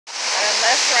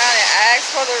messed around and asked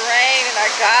for the rain, and I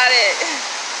got it.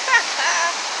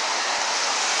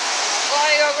 I want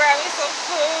to go grab me some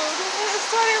food. It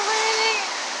started raining.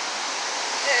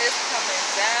 It is coming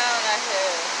down out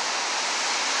here.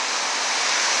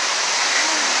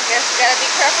 Guess we gotta be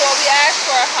careful what we ask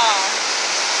for, huh?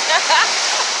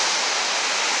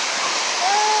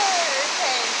 It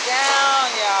came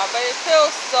down, y'all, but it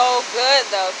feels so good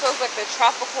though. It feels like the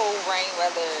tropical rain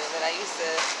weather that I used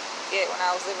to get when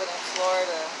I was living in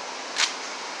Florida.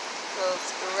 It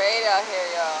feels great out here,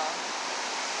 y'all.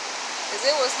 Cause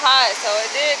it was hot, so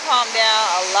it did calm down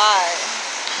a lot.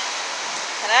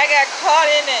 And I got caught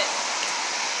in it.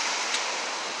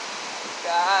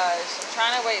 Gosh, I'm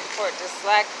trying to wait for it to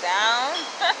slack down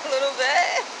a little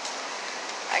bit.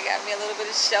 I got me a little bit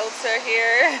of shelter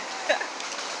here.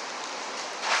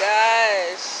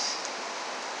 Gosh.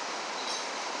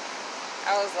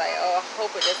 I was like, oh, I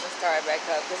hope it doesn't start back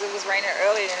up, because it was raining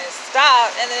earlier and it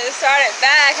stopped and then it started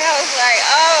back. I was like,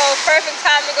 oh, perfect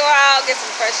time to go out, get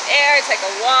some fresh air, take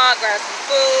a walk, grab some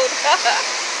food.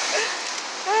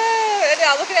 And then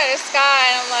I'm looking at the sky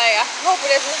and I'm like, I hope it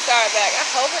doesn't start back. I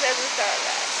hope it doesn't start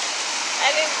back.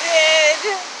 And it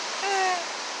did.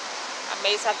 I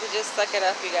may just have to just suck it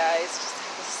up, you guys. Just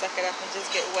have to suck it up and just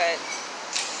get wet.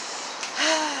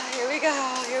 Here we go.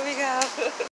 Here we go.